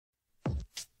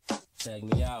Check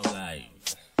me out, like.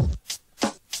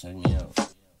 Check me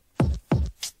out.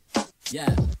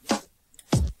 Yeah.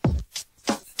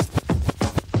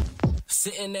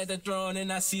 Sitting at the throne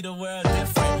and I see the world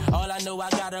different. All I know,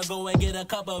 I gotta go and get a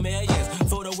couple millions.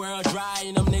 For the world dry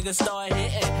and them niggas start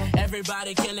hitting.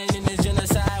 Everybody killing in this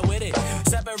genocide with it.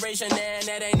 Separation there,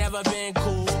 that ain't never been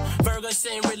cool.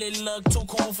 Ferguson really look too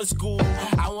cool for school.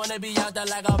 I wanna be out there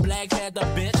like a Black Panther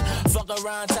bitch. Fuck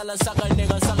around, tell a sucker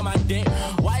nigga suck my dick.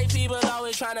 White people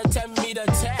always trying to tempt me to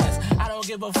test. I don't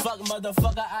give a fuck,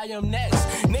 motherfucker, I am next.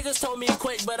 Niggas told me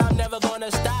quick, but I'm never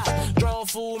gonna stop. Drone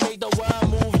food, make the world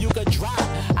move, you could drop.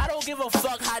 I don't give a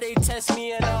fuck how they test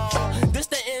me and all. This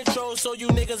the intro, so you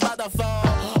niggas about to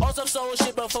fall. On some soul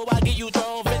shit before I get you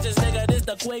thrown bitches, nigga. This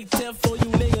the quick tip for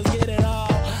you niggas, get it all.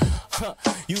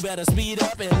 You better speed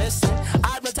up and listen.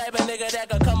 I'm the type of nigga that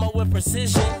can come up with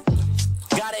precision.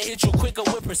 Gotta hit you quicker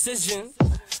with precision.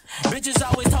 Bitches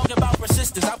always talk about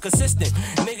persistence, I'm consistent.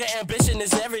 Nigga, ambition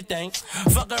is everything.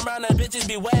 Fuck around and bitches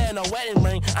be wearing a wedding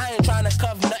ring. I ain't trying to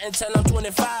cover nothing till I'm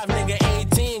 25. Nigga,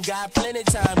 18, got plenty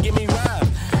time, give me rhyme.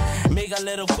 Make a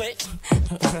little quick.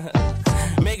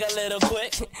 Make a little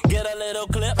quick. Get a little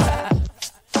clip.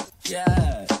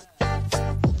 Yeah.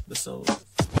 The soul.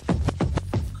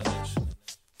 Connection.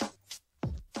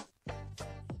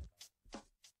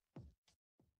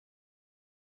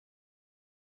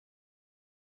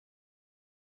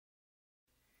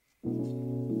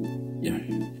 Yeah,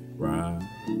 right.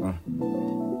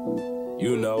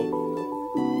 You know,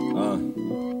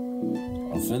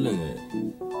 I'm feeling it.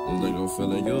 I'm like I'm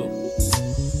feeling you.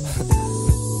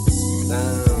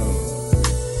 Damn.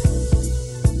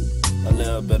 A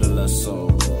little bit of less soul.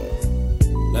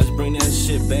 Let's bring that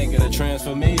shit back in a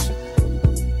transformation.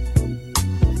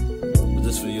 But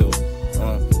this for you.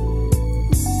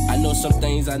 I know some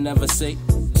things I never say.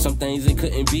 Some things it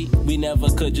couldn't be, we never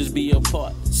could just be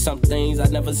apart. Some things I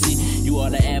never see, you are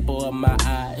the apple of my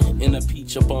eye, and a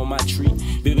peach up on my tree.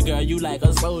 Baby girl, you like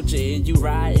a soldier, and you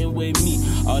riding with me.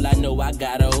 All I know, I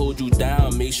gotta hold you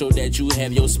down. Make sure that you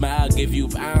have your smile, give you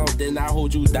pounds. Then I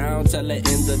hold you down till the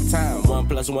end of time. 1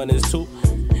 + 1 is 2,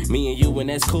 me and you, and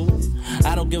that's cool.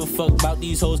 I don't give a fuck about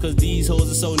these hoes, cause these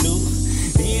hoes are so new.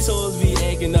 These hoes be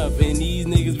acting up and these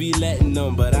niggas be letting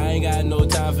them. But I ain't got no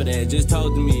time for that, just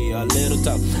talk to me a little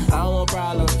tough. I don't want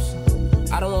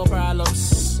problems, I don't want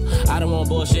problems. I don't want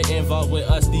bullshit involved with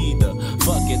us neither.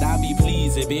 Fuck it, I be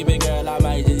pleasing, baby girl, I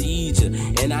might just eat you.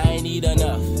 And I ain't need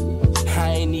enough, I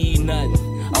ain't need nothing,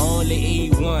 I only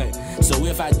eat one. So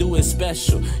if I do it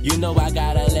special, you know I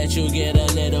gotta let you get a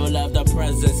little of the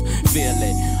presence. Feel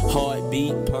it,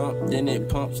 heartbeat pump, then it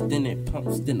pumps, then it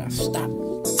pumps, then I stop.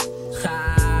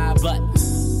 But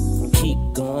keep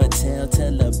going till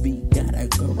the beat gotta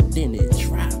go, then it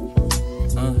drop.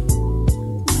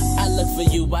 I look for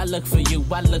you, I look for you,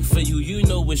 I look for you. You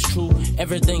know it's true,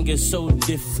 everything is so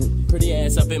different. Pretty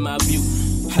ass up in my view.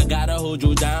 I gotta hold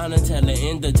you down until the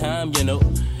end of time, you know.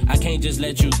 I can't just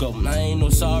let you go, I ain't no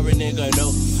sorry nigga,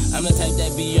 no. I'm the type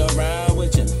that be around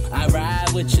with you, I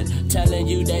ride with you, telling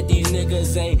you that these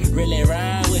niggas ain't really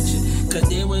ride with you. Cause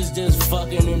they was just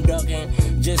fucking and ducking,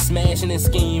 just smashing and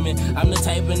scheming. I'm the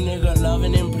type of nigga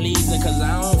loving and pleasing, cause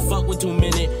I don't fuck with too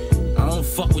many. I don't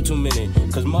fuck with too many,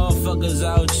 cause motherfuckers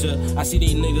out here, I see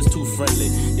these niggas too friendly.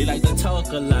 They like to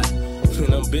talk a lot,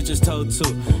 and them bitches talk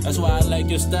too. That's why I like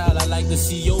your style, I like to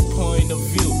see your point of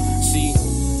view. See,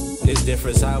 it's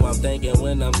different how I'm thinking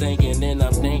when I'm thinking, then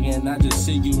I'm thinking I just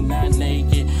see you not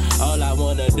naked. All I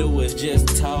wanna do is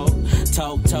just talk,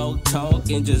 talk, talk, talk,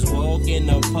 and just walk in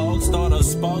the park, start a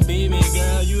spark. Baby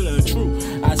girl, you the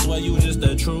truth, I swear you just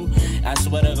the truth. I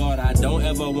swear to God, I don't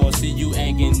ever wanna see you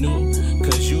acting new,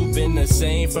 cause you been the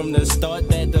same from the start.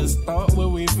 That the start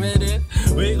when we fitted,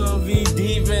 we gon' be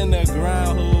deep in the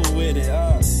ground, who with it,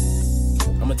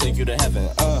 I'ma take you to heaven,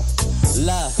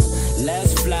 love,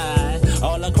 let's fly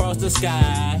all across the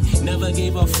sky. Never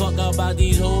gave a fuck about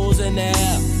these hoes in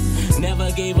there.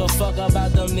 Never gave a fuck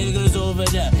about them niggas over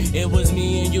there. It was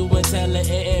me and you until the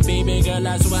end, baby girl,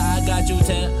 I swear I got you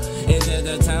till end of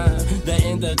the time, the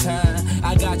end of time.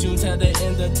 I got you till the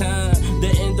end of time, the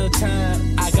end of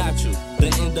time. I got you, the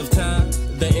end of time,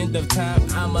 the end of time.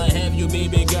 I'ma have you,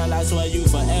 baby girl, I swear you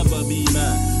forever be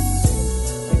mine.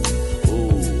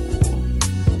 Ooh.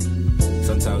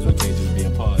 Sometimes we can't just be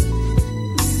apart.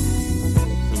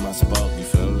 My spark, you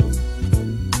feel me?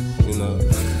 You know,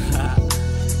 it's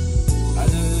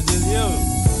just you.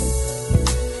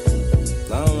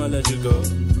 I don't wanna let you go.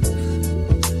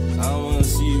 I don't wanna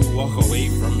see you walk away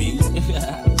from me.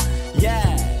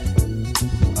 Yeah.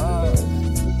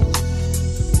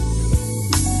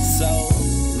 So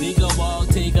we can walk,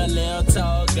 take a little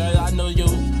talk, girl. I know you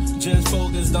just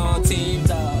focused on team,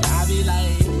 dog. I be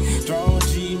like, strong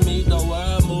G, make the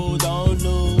world move, don't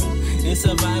lose. It's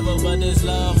survival, but it's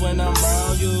love when I'm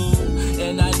around you.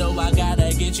 And I know I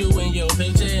gotta get you in your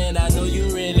picture, and I know you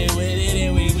really with it,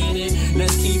 and we with it.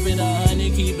 Let's keep it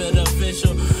 100, keep it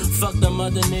official. Fuck them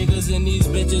other niggas and these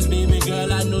bitches, baby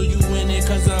girl, I know you in it,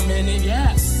 cause I'm in it,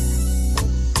 yeah.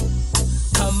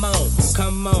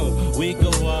 Come on, we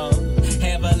go walk,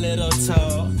 have a little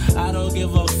talk. I don't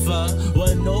give a fuck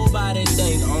what nobody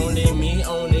think. Only me,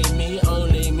 only me,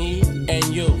 only me, and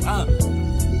you, I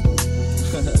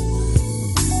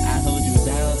hold you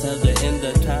down till the end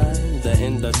of time, the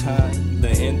end of time, the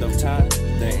end of time,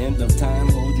 the end of time.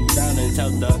 Hold you down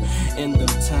until the end of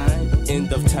time,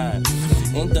 end of time,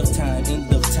 end of time,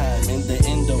 end of time, and the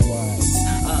end of wines.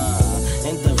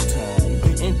 End of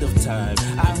time, end of time.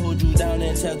 I hold you down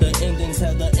until the end of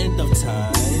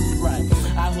time. Right.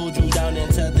 I hold you down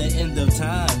until the end of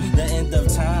time, the end of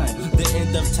time, the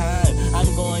end of time.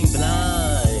 I'm going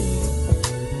blind.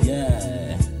 Yeah.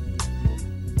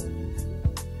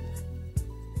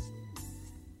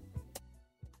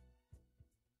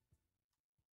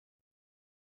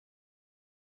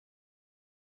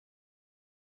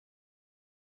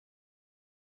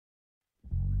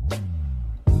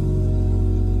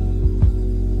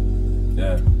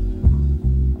 Yeah.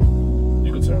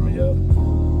 You can turn me up.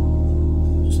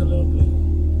 Just a little bit.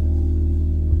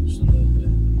 Just a little bit.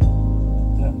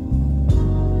 Yeah.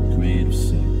 Creative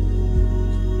sick.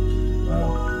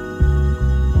 Wow.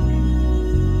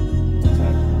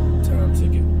 Time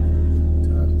ticket.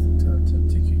 Time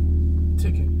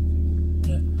ticket.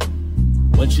 Yeah.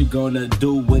 What you gonna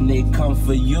do when they come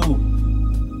for you?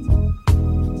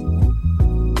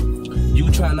 You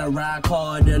tryna rock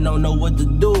hard and don't know what to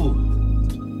do.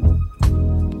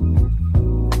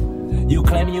 You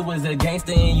claim you was a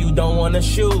gangster and you don't wanna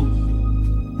shoot.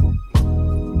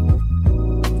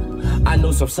 I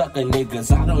know some sucker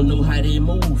niggas, I don't know how they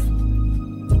move.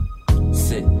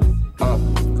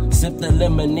 Sip the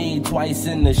lemonade twice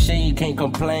in the shade, can't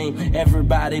complain.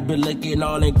 Everybody been looking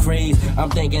all in craze.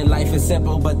 I'm thinking life is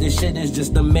simple, but this shit is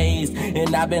just a maze.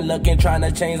 And I've been looking, trying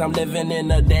to change, I'm living in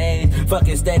the days.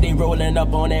 Fucking steady rolling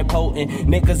up on that potent.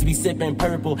 Niggas be sipping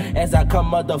purple. As I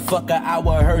come, motherfucker, I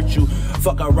will hurt you.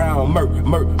 Fuck around, murk.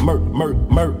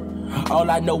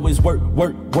 All I know is work.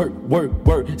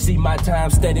 See my time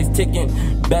steady ticking.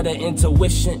 Better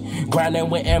intuition, grinding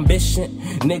with ambition.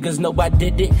 Niggas know I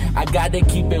did it. I gotta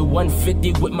keep it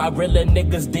 150 with my realer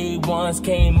niggas. Day ones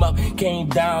came up, came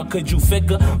down. Could you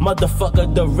figure?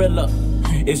 Motherfucker, the realer.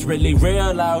 It's really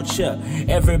real out here.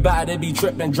 Everybody be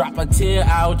tripping, drop a tear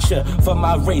out here. For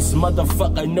my race,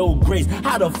 motherfucker, no grace.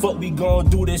 How the fuck we gon'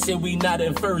 do this and we not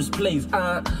in first place?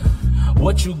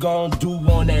 What you gon' do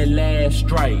on that last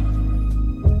strike?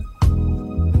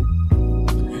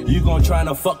 You gon'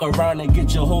 tryna fuck around and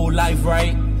get your whole life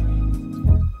right?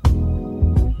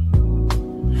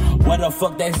 What the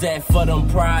fuck that's that for them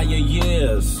prior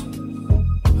years?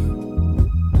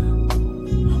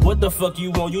 What the fuck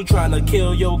you want? You tryna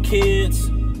kill your kids?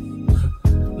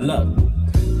 Look.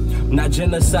 Not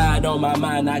genocide on my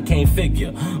mind, I can't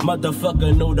figure.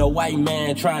 Motherfucker know the white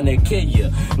man trying to kill you.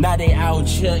 Now they out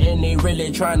here and they really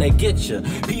trying to get you.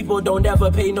 People don't ever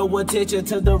pay no attention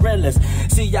to the realest.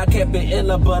 See, I kept it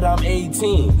illa, but I'm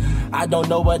 18. I don't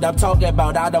know what I'm talking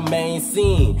about, I the main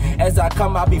scene. As I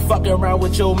come, I be fucking around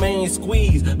with your main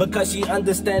squeeze. Because she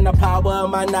understand the power of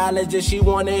my knowledge and she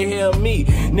wanna hear me.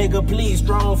 Nigga, please,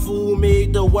 strong fool,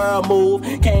 made the world move.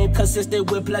 Came consistent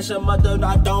with pleasure, mother,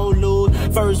 I don't lose.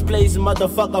 First place,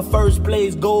 motherfucker, first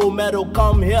place, gold medal,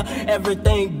 come here.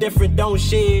 Everything different, don't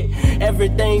shed.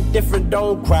 Everything different,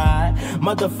 don't cry.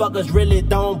 Motherfuckers really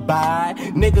don't buy.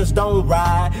 Niggas don't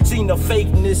ride. Seen the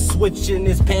fakeness switching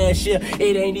this past year.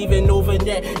 It ain't even over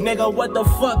that. Nigga, what the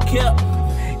fuck here?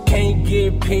 Can't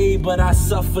get paid, but I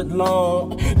suffered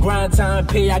long. Grind time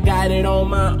pay, I got it on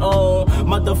my own.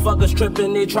 Motherfuckers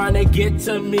tripping, they trying to get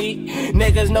to me.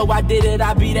 Niggas know I did it,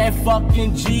 I be that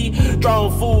fucking G.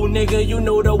 Strong fool, nigga, you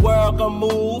know the world can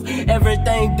move.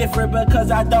 Everything different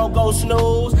because I don't go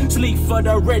snooze. Sleep for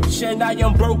the rich and I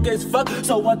am broke as fuck.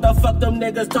 So what the fuck them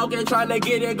niggas talking, trying to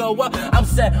get it go up? I'm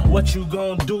saying, what you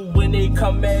gonna do when they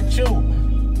come at you?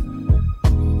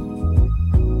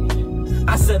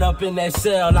 I sit up in that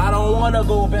cell, I don't wanna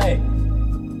go back.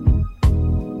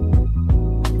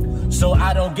 So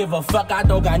I don't give a fuck, I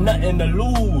don't got nothing to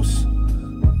lose.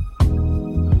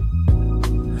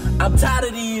 I'm tired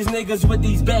of these niggas with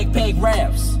these backpack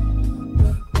raps.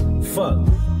 Fuck.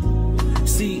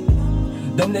 See,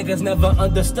 Them niggas never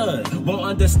understood, won't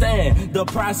understand the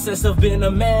process of being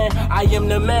a man. I am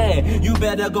the man. You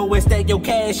better go and stack your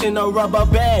cash in a rubber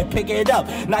band. Pick it up.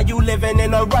 Now you living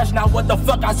in a rush. Now what the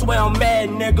fuck? I swear I'm mad,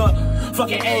 nigga.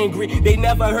 Fucking angry. They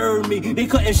never heard me. They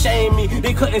couldn't shame me.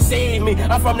 They couldn't save me.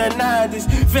 I'm from the 90s,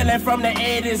 feeling from the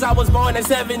 80s. I was born in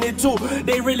 72.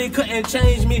 They really couldn't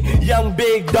change me. Young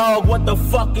big dog, what the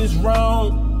fuck is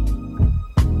wrong?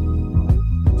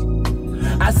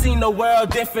 I seen the world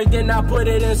different, then I put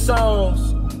it in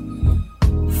songs.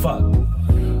 Fuck.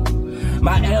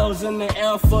 My L's in the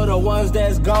air for the ones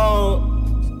that's gone.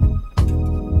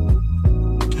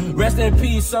 Rest in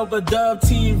peace, Uncle Dub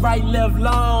T, right, left,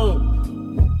 long.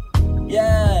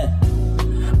 Yeah.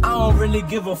 I don't really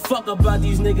give a fuck about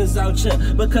these niggas out here,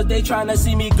 because they tryna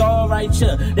see me gone right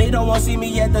here. They don't wanna see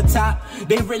me at the top.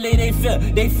 They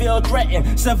feel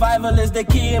threatened. Survival is the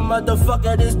key, and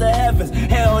motherfucker, this the heavens.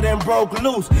 Hell then broke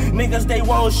loose. Niggas, they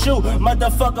won't shoot.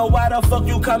 Motherfucker, why the fuck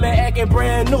you coming acting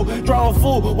brand new? Drawn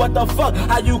fool, what the fuck?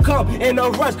 How you come in a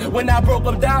rush? When I broke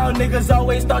them down, niggas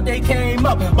always thought they came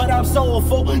up. But I'm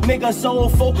soulful, nigga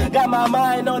soulful. Got my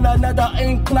mind on another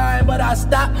incline, but I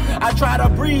stopped. I try to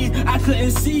breathe, I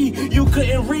couldn't see. You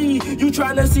couldn't read. You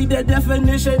tryna see the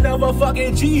definition of a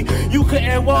fucking G. You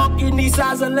couldn't walk in these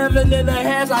size 11 and a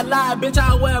half. I lied, bitch,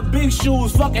 I wear big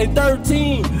shoes, fucking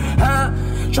 13, huh?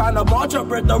 Tryna march up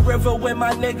the river with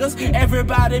my niggas.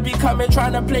 Everybody be coming,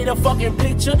 tryna play the fucking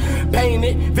picture.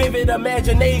 Painted, vivid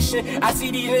imagination. I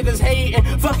see these niggas hating.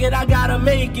 Fuck it, I gotta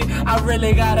make it. I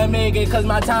really gotta make it, cause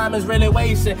my time is really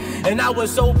wasting. And I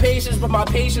was so patient, but my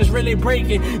patience really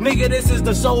breaking. Nigga, this is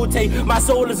the soul tape. My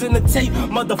soul is in the tape.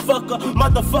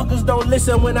 Motherfuckers don't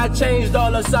listen when I changed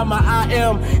all of summer. I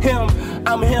am him,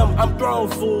 I'm thrown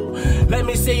fool. Let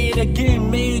me say it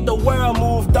again, made the world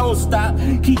move, don't stop.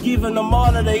 Keep giving them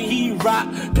all of the heat rock.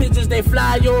 Pigeons, they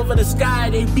fly over the sky,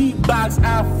 they beatbox,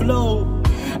 I flow.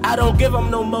 I don't give them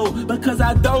no more, because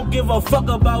I don't give a fuck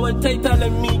about what they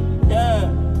telling me, yeah.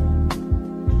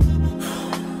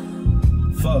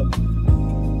 Fuck.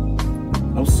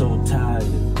 I'm so tired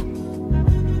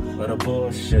of the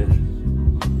bullshit.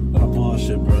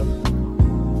 Bullshit, bro.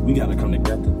 We gotta come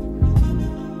together.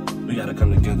 We gotta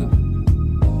come together.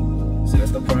 See,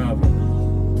 that's the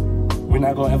problem. We're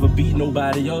not gonna ever beat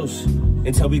nobody else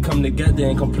until we come together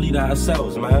and complete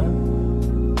ourselves,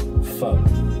 man. Fuck.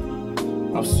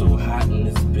 I'm so hot in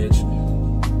this bitch.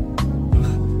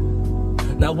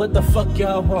 Now what the fuck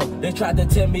y'all want? They tried to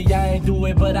tell me I ain't do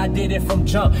it, but I did it from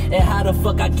jump. And how the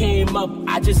fuck I came up?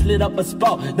 I just lit up a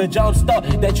spot. The jump start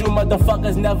that you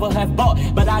motherfuckers never have bought.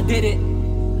 But I did it.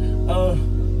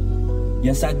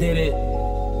 Yes I did it.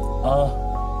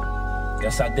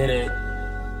 Yes I did it.